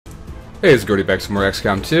Hey, it's Gordy back some more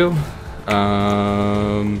XCOM 2.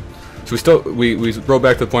 So we rolled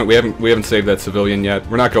back to the point we haven't saved that civilian yet.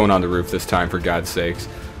 We're not going on the roof this time, for God's sakes.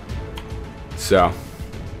 So,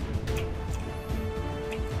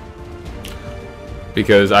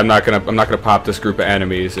 because I'm not gonna pop this group of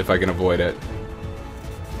enemies if I can avoid it.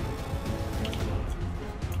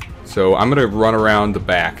 So I'm gonna run around the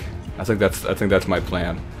back. I think that's my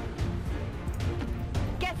plan.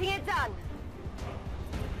 Getting it done.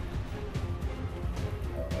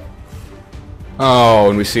 Oh,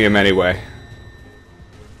 and we see him anyway.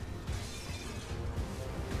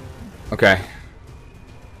 Okay.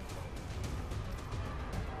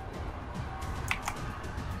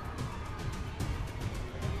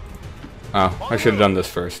 Oh, I should have done this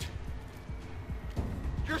first.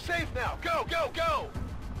 You're safe now. Go, go, go.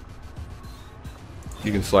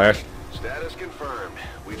 You can slash. Status confirmed.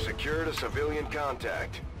 We've secured a civilian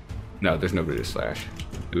contact. No, there's nobody to slash.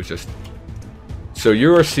 It was just... So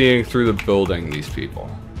you are seeing through the building, these people.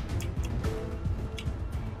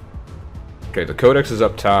 Okay, the codex is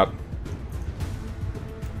up top.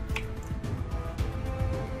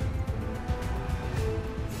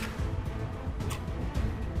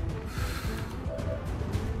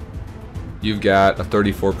 You've got a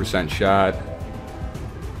 34% shot.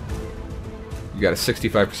 You got a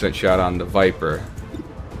 65% shot on the Viper.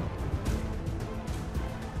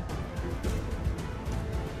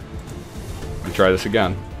 I'll try this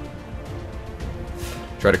again.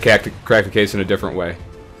 Try to crack the case in a different way.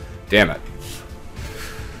 Damn it.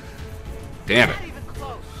 Damn it.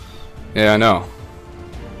 Yeah, I know.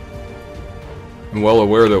 I'm well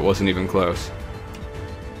aware that it wasn't even close.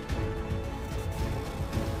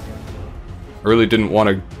 I really didn't want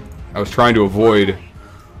to... I was trying to avoid...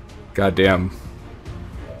 Goddamn...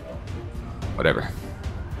 Whatever.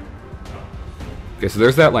 Okay, so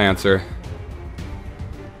there's that Lancer.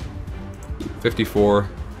 54.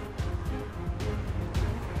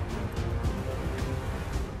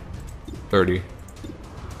 30.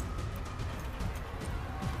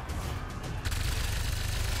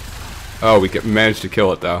 Oh, we managed to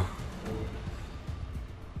kill it though.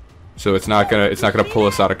 So it's not gonna pull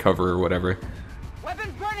us out of cover or whatever.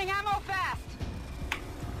 Weapons burning, ammo fast.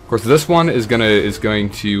 Of course, this one is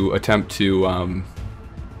going to attempt to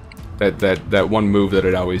that one move that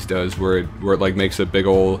it always does, where it like makes a big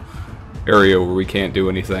old area where we can't do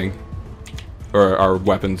anything, or our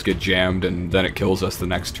weapons get jammed, and then it kills us the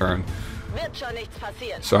next turn.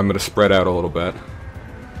 So I'm gonna spread out a little bit.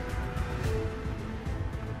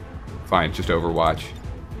 Fine, just Overwatch.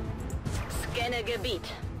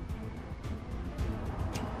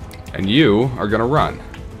 And you are gonna run.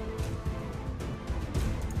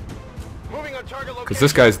 Because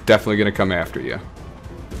this guy's definitely gonna come after you.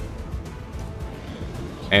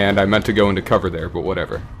 And I meant to go into cover there, but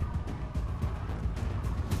whatever.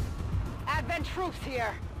 Advent troops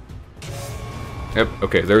here. Yep,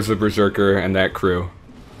 okay, there's the Berserker and that crew.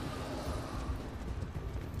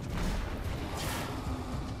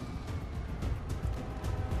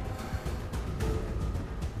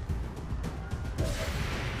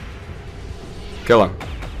 Kill him.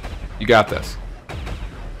 You got this.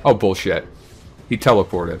 Oh, bullshit. He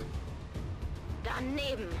teleported.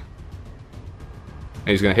 Daneben. And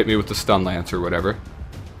he's gonna hit me with the stun lance or whatever.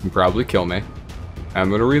 And probably kill me. I'm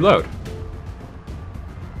gonna reload.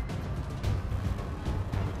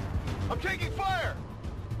 I'm taking fire.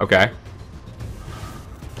 Okay.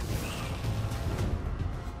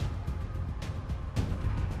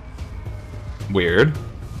 Weird.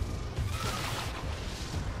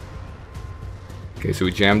 Okay, so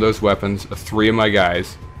we jammed those weapons. 3 of my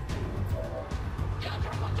guys.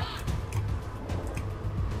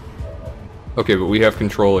 Okay, but we have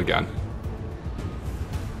control again.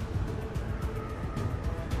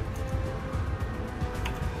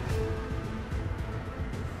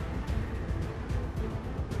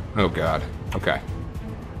 Oh god. Okay.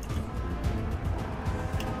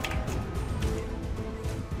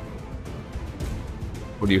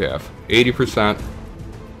 What do you have? 80%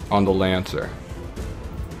 on the Lancer.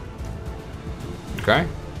 Okay.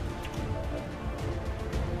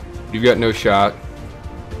 You've got no shot.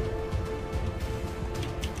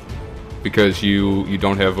 Because you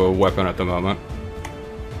don't have a weapon at the moment.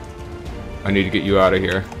 I need to get you out of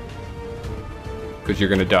here. Because you're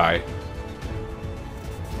gonna die.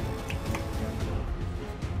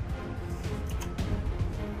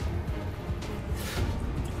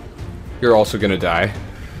 You're also gonna die.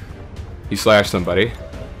 He slashed somebody.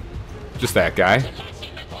 Just that guy.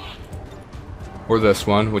 Or this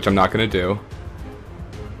one, which I'm not gonna do.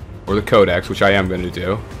 Or the Codex, which I am gonna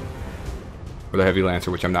do. Or the Heavy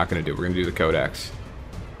Lancer, which I'm not gonna do. We're gonna do the Codex.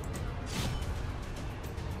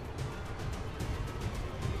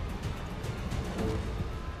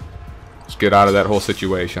 get out of that whole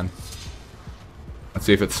situation. Let's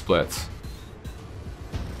see if it splits.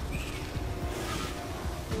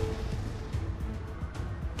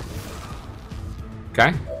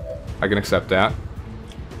 Okay, I can accept that.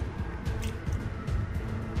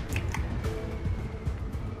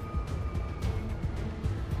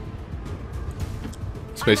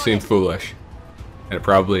 This may seem foolish, and it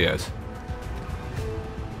probably is.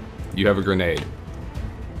 You have a grenade.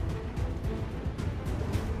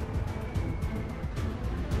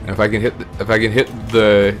 And if I can hit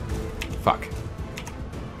the fuck.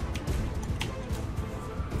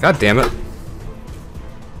 God damn it.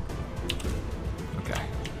 Okay.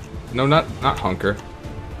 No, not hunker.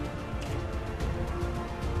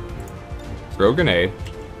 Throw grenade.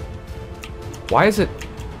 Why is it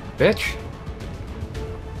bitch?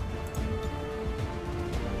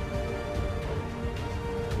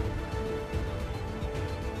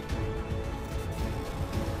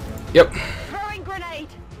 Yep. Throwing grenade.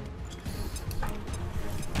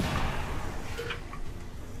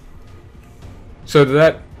 So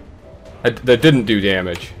that didn't do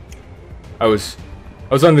damage. I was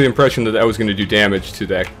under the impression that was going to do damage to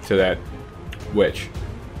that witch.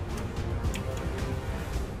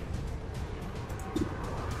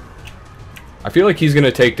 I feel like he's going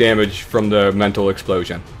to take damage from the mental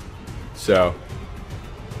explosion. So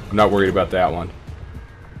I'm not worried about that one.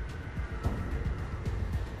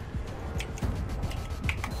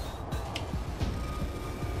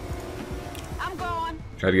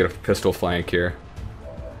 Try to get a pistol flank here.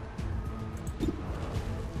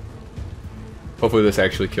 Hopefully this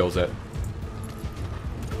actually kills it.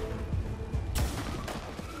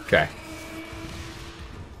 Okay.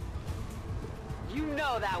 You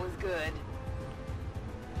know that was good.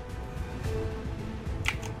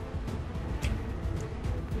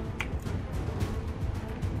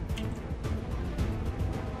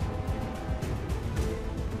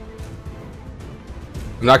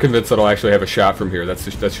 I'm not convinced that I'll actually have a shot from here. That's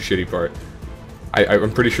the shitty part.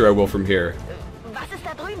 I'm pretty sure I will from here. Was ist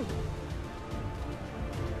da drüben?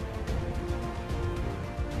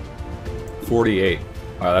 48.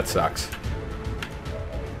 Wow, that sucks.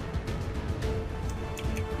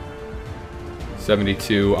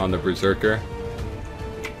 72 on the Berserker.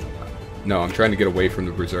 No, I'm trying to get away from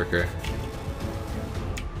the Berserker.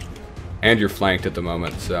 And you're flanked at the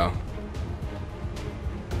moment, so...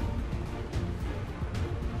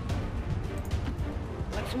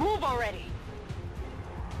 Let's move already.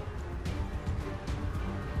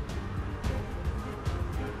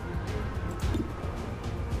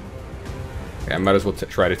 Okay, I might as well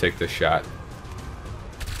try to take this shot.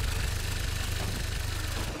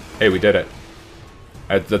 Hey, we did it.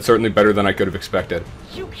 That's certainly better than I could have expected.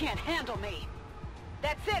 You can't handle me.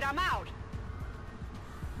 That's it, I'm out.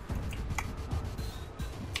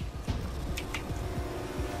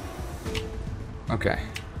 Okay.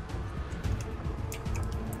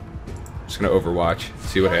 Just gonna overwatch,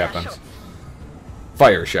 see what happens.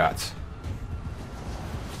 Fire shots.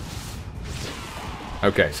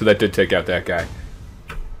 Okay, so that did take out that guy.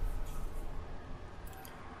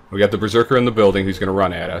 We got the Berserker in the building who's gonna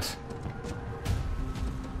run at us.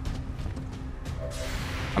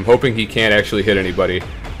 I'm hoping he can't actually hit anybody.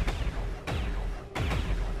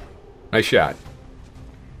 Nice shot.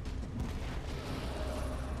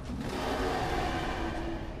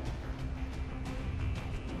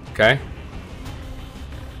 Okay.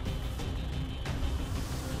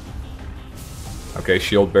 Okay,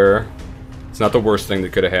 shield bearer. It's not the worst thing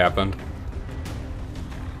that could have happened.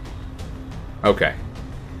 Okay.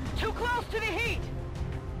 Too close to the heat.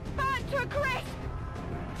 Burn to a crisp.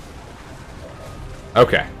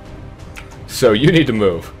 Okay. So you need to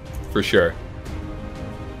move, for sure.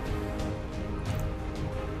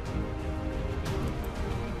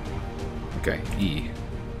 Okay, E.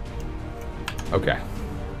 Okay.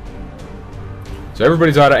 So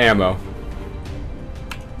everybody's out of ammo.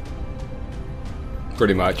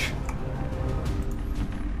 Pretty much.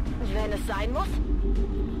 Wenn es sein muss.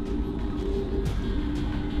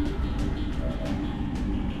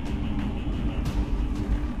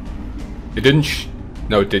 It didn't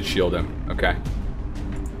no, it did shield him. Okay.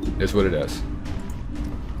 Is what it is.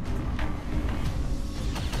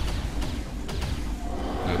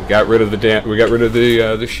 And we got rid of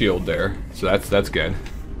the shield there. So that's good.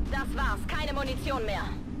 Das war's, keine Munition mehr.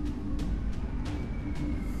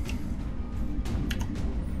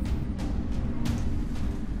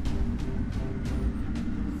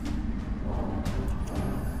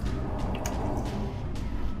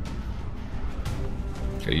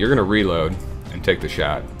 Okay, you're gonna reload and take the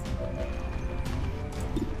shot.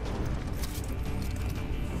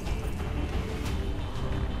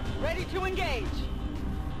 Ready to engage.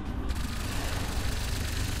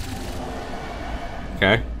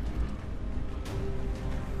 Okay.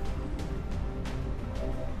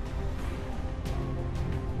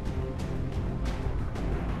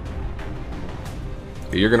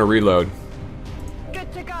 You're gonna reload,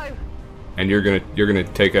 Good to go. and you're gonna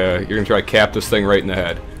try to cap this thing right in the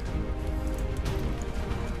head.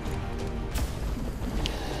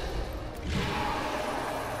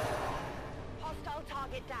 Hostile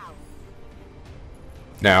target down.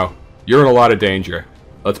 Now, you're in a lot of danger.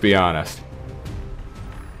 Let's be honest.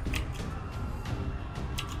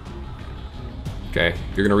 Okay,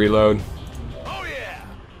 you're gonna reload, Oh yeah!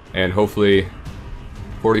 and hopefully,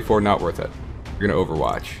 44 not worth it. You're gonna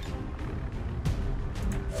overwatch.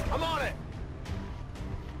 I'm on it!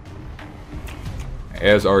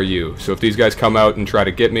 As are you. So if these guys come out and try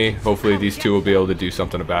to get me, hopefully these two will be able to do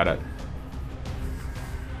something about it.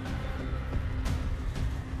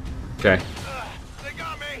 Okay. They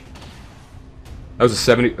got me! That was a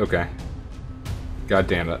 70. Okay. God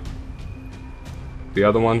damn it. The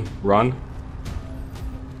other one, run.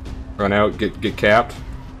 Run out, get capped.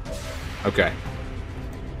 Okay.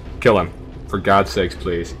 Kill him. For God's sakes,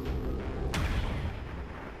 please.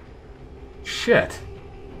 Shit.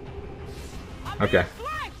 I'm Okay. being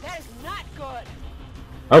flanked. That is not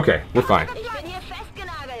good. Okay, we're fine. Ich bin hier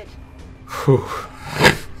festgenagelt. Whew.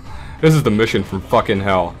 This is the mission from fucking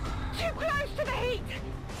hell. Too close to the heat.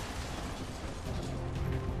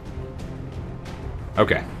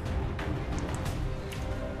 Okay.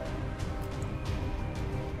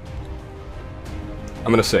 I'm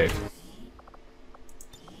gonna save.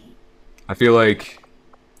 I feel like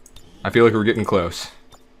we're getting close,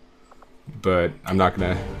 but I'm not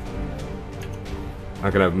gonna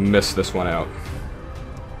miss this one out.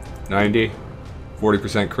 90,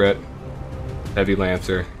 40% crit, heavy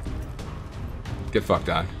lancer. Get fucked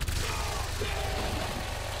on.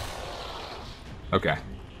 Okay.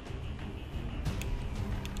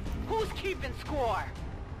 Who's keeping score?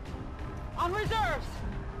 On reserves.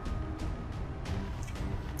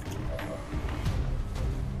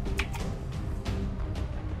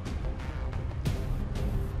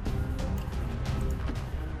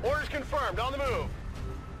 Orders confirmed, on the move!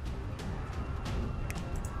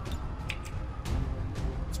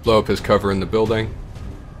 Let's blow up his cover in the building.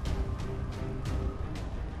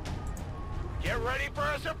 Get ready for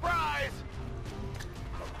a surprise!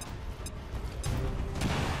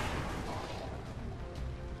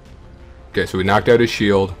 Okay, so we knocked out his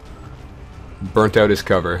shield, burnt out his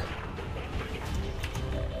cover.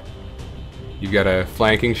 You got a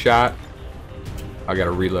flanking shot. I got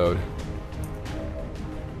a reload.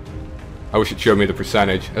 I wish it showed me the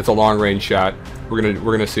percentage. That's a long range shot. We're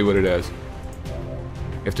gonna see what it is.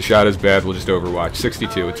 If the shot is bad, we'll just overwatch.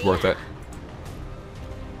 62, it's worth it.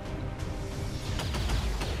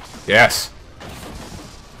 Yes.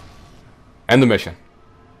 End the mission.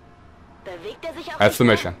 Bewegt sich auf That's the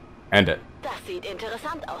dich mission. End it. Das sieht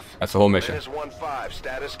interessant aus. That's the whole mission. Menace 1-5,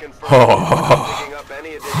 status confirmed. Picking up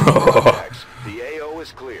any additional contacts. The AO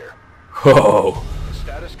is clear. Oh,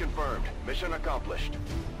 Status confirmed. Mission accomplished.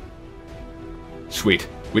 sweet.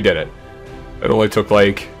 We did it. It only took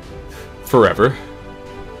like forever.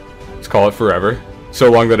 Let's call it forever. So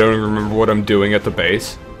long that I don't even remember what I'm doing at the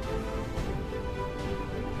base.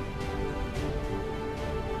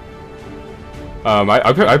 I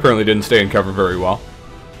apparently didn't stay in cover very well.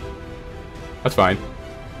 That's fine.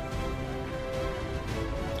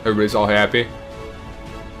 Everybody's all happy.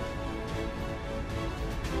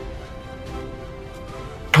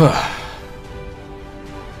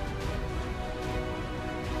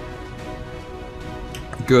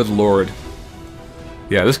 Good lord.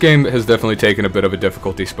 Yeah, this game has definitely taken a bit of a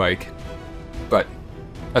difficulty spike. But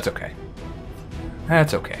that's okay.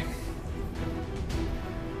 That's okay.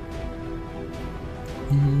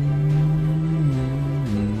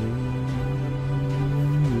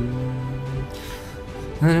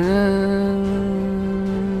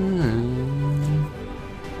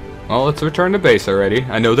 Well, let's return to base already.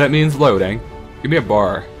 I know that means loading. Give me a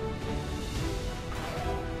bar.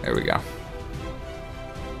 There we go.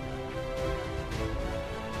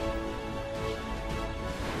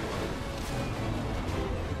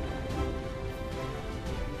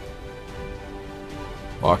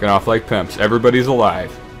 Walking off like pimps. Everybody's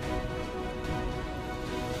alive.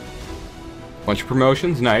 Bunch of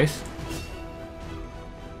promotions, nice.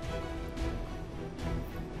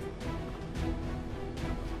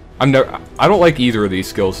 I don't like either of these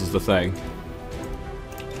skills is the thing.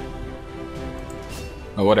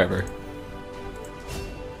 Oh, whatever.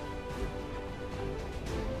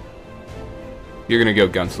 You're gonna go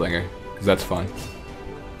gunslinger, because that's fun.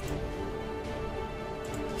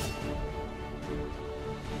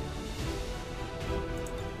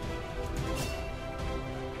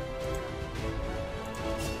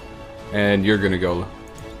 And you're gonna go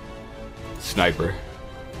sniper.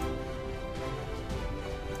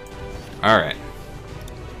 Alright.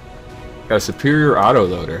 Got a superior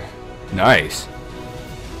autoloader. Nice.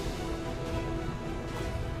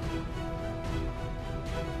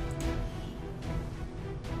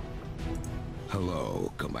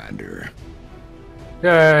 Hello, Commander.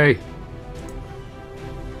 Yay!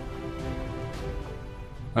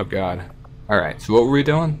 Oh god. Alright, so what were we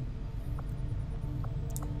doing?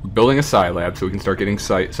 We're building a psi lab so we can start getting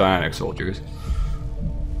psionic soldiers.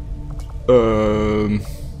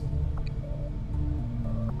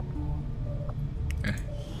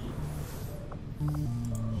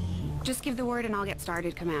 Just give the word and I'll get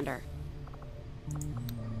started, Commander.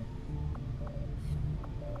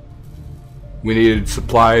 We needed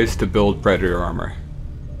supplies to build Predator armor.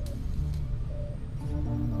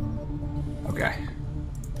 Okay.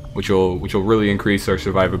 Which will really increase our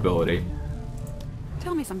survivability.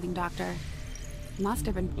 Tell me something, Doctor. Must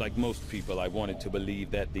have been... Like most people, I wanted to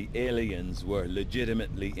believe that the aliens were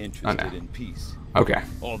legitimately interested in peace. Okay.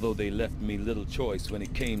 Although they left me little choice when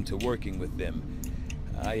it came to working with them,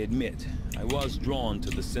 I admit, I was drawn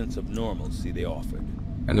to the sense of normalcy they offered.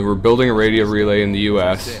 And then we're building a radio relay in the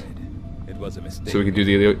U.S. It was a mistake. so we can do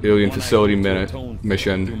the alien facility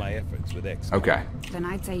mission. Through my efforts with XCOM. Okay. Then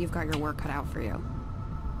I'd say you've got your work cut out for you.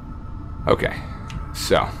 Okay.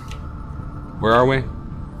 So, where are we?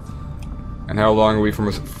 And how long are we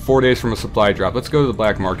from 4 days from a supply drop? Let's go to the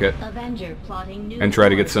black market Avenger plotting new and try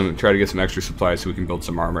to get course. some extra supplies so we can build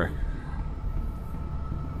some armor.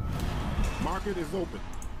 Market is open.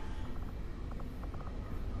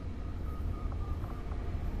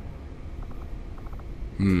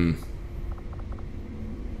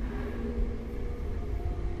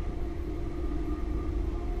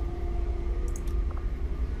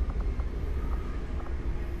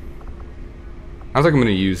 I don't think I'm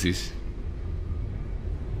gonna use these.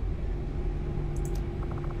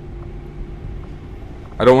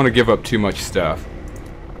 I don't want to give up too much stuff,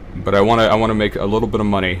 but I want to make a little bit of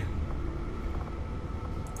money.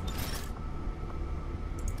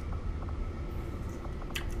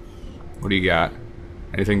 What do you got?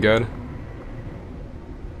 Anything good?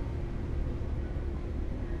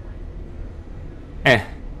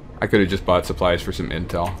 I could have just bought supplies for some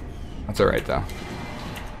intel. That's alright though.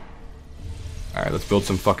 Alright, let's build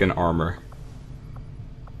some fucking armor.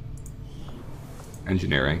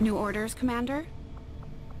 Engineering. New orders, Commander?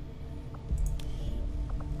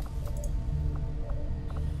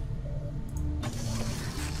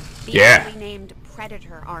 The Yeah. aptly named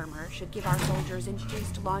Predator armor should give our soldiers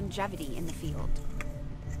increased longevity in the field.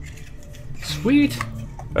 Sweet.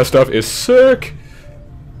 That stuff is sick.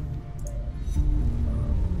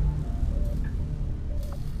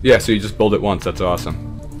 Yeah, so you just build it once. That's awesome.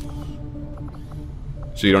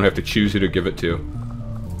 So you don't have to choose who to give it to.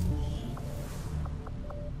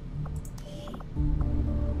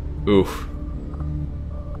 Oof.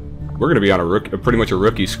 We're gonna be on a pretty much a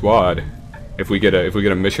rookie squad if we get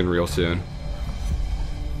a mission real soon.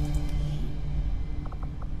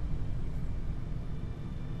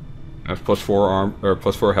 That's +4 arm or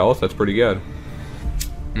 +4 health. That's pretty good.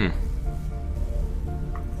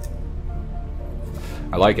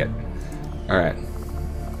 I like it. All right.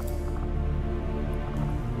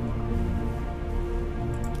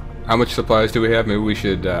 How much supplies do we have? Maybe we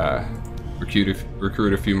should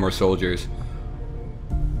recruit a few more soldiers.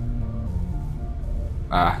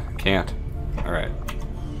 Can't. All right.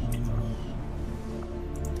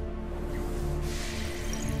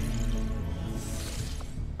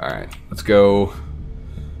 All right. Let's go.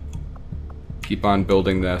 Keep on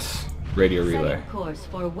building this radio relay. Setting course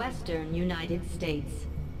for Western United States.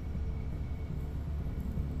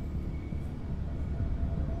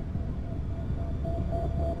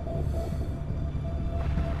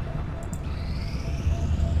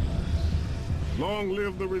 Long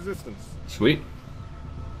live the resistance. Sweet.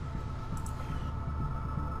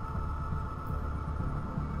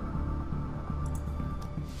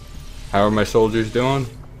 How are my soldiers doing?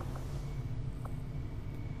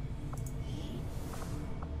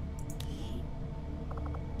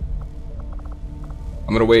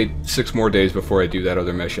 I'm gonna wait 6 more days before I do that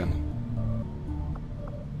other mission.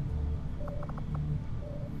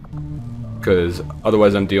 Because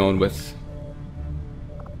otherwise I'm dealing with...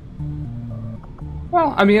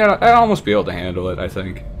 Well, I mean, I'd almost be able to handle it, I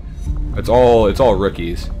think. It's all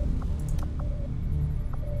rookies.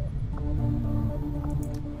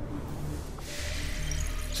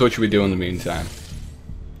 So what should we do in the meantime?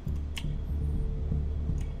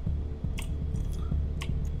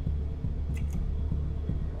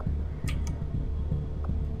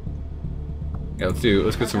 Yeah,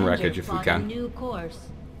 let's get some wreckage if we plotting can. New course.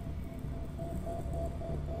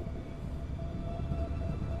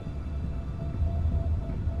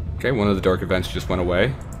 Okay, one of the dark events just went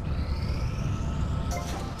away.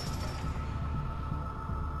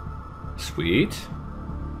 Sweet.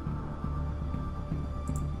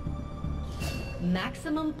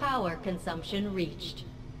 Maximum power consumption reached.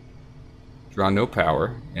 Draw no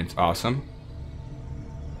power. It's awesome.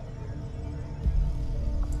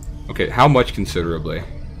 Okay, how much considerably?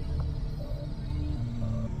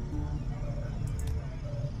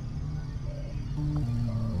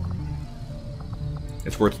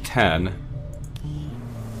 It's worth 10.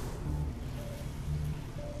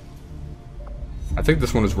 I think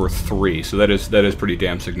this one is worth 3, so that is pretty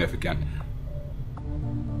damn significant.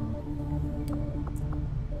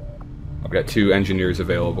 I've got 2 engineers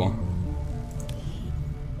available.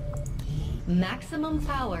 Maximum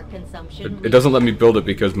power consumption. It doesn't let me build it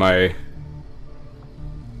because my...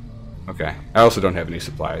 Okay, I also don't have any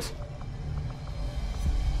supplies.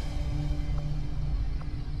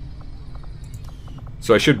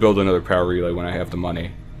 So I should build another power relay when I have the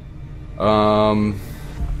money.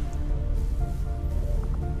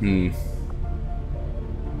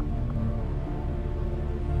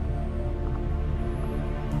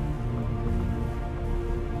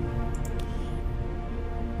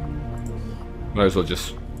 Might as well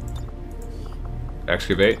just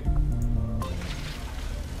excavate.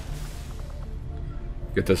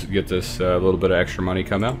 Get this little bit of extra money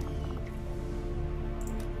come out.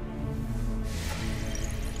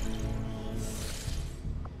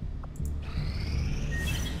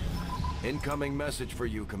 Incoming message for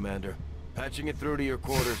you, Commander. Patching it through to your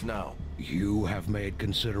quarters now. You have made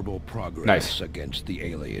considerable progress Nice. against the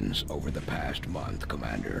aliens over the past month,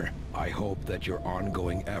 Commander. I hope that your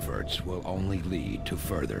ongoing efforts will only lead to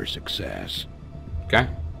further success. Okay.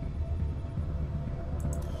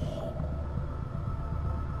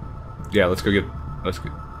 Yeah, let's go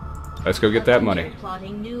get that money. Avenger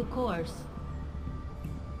plotting new course.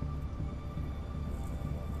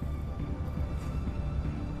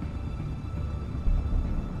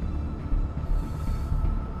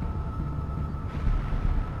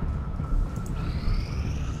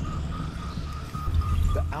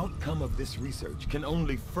 The outcome of this research can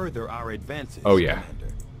only further our advances, Oh, yeah.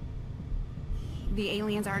 Commander. The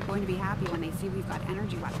aliens aren't going to be happy when they see we've got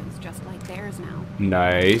energy weapons just like theirs now.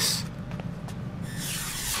 Nice.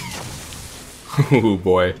 Ooh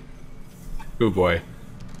boy. Ooh boy.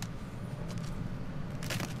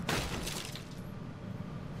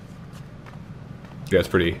 Yeah, it's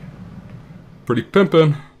pretty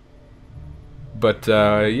pimpin'. But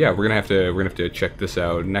yeah, we're gonna have to check this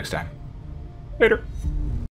out next time. Later.